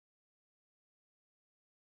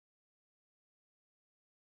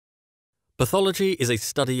Pathology is a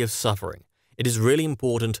study of suffering. It is really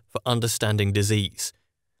important for understanding disease.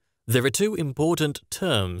 There are two important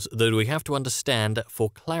terms that we have to understand for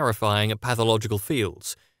clarifying pathological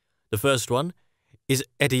fields. The first one is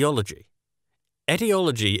etiology.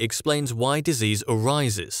 Etiology explains why disease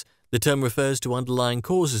arises. The term refers to underlying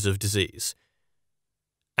causes of disease.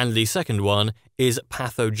 And the second one is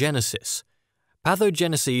pathogenesis.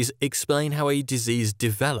 Pathogeneses explain how a disease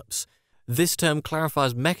develops. This term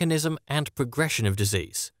clarifies mechanism and progression of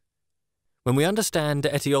disease. When we understand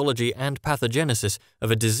etiology and pathogenesis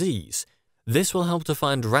of a disease, this will help to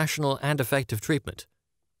find rational and effective treatment.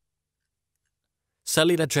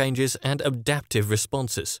 Cellular changes and adaptive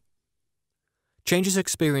responses. Changes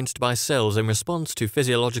experienced by cells in response to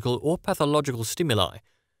physiological or pathological stimuli.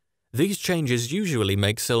 These changes usually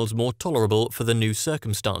make cells more tolerable for the new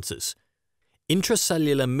circumstances.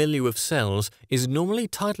 Intracellular milieu of cells is normally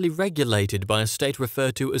tightly regulated by a state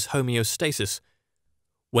referred to as homeostasis.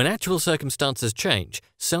 When actual circumstances change,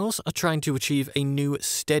 cells are trying to achieve a new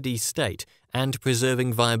steady state and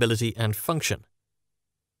preserving viability and function.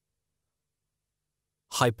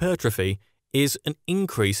 Hypertrophy is an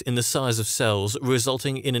increase in the size of cells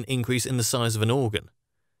resulting in an increase in the size of an organ.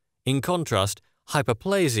 In contrast,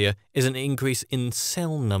 hyperplasia is an increase in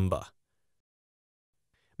cell number.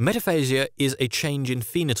 Metaphasia is a change in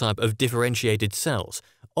phenotype of differentiated cells,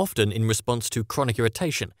 often in response to chronic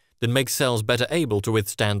irritation that makes cells better able to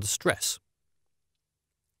withstand the stress.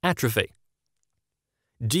 Atrophy.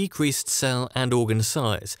 Decreased cell and organ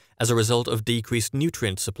size as a result of decreased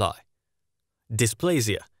nutrient supply.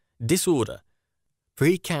 Dysplasia. Disorder.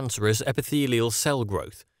 Precancerous epithelial cell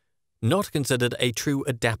growth. Not considered a true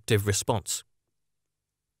adaptive response.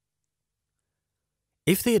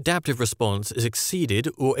 If the adaptive response is exceeded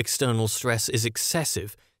or external stress is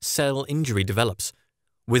excessive, cell injury develops.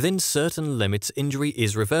 Within certain limits, injury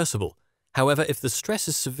is reversible. However, if the stress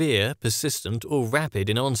is severe, persistent, or rapid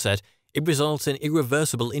in onset, it results in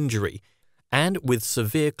irreversible injury and with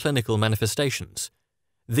severe clinical manifestations.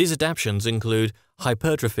 These adaptations include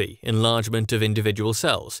hypertrophy, enlargement of individual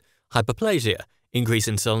cells, hyperplasia, increase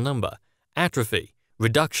in cell number, atrophy,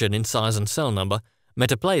 reduction in size and cell number,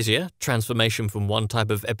 metaplasia, transformation from one type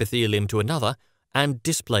of epithelium to another, and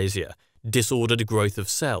dysplasia, disordered growth of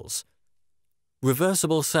cells.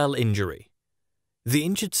 Reversible cell injury. The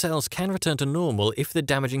injured cells can return to normal if the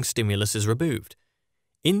damaging stimulus is removed.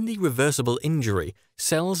 In the reversible injury,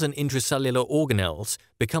 cells and intracellular organelles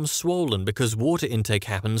become swollen because water intake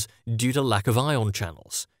happens due to lack of ion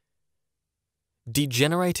channels.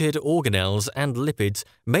 Degenerated organelles and lipids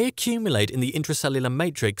may accumulate in the intracellular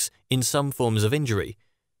matrix in some forms of injury.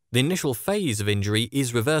 The initial phase of injury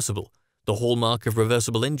is reversible. The hallmark of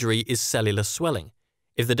reversible injury is cellular swelling.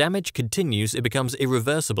 If the damage continues, it becomes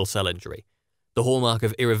irreversible cell injury. The hallmark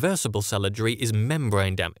of irreversible cell injury is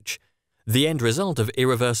membrane damage. The end result of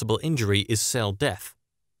irreversible injury is cell death.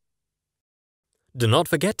 Do not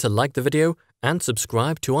forget to like the video and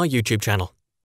subscribe to our YouTube channel.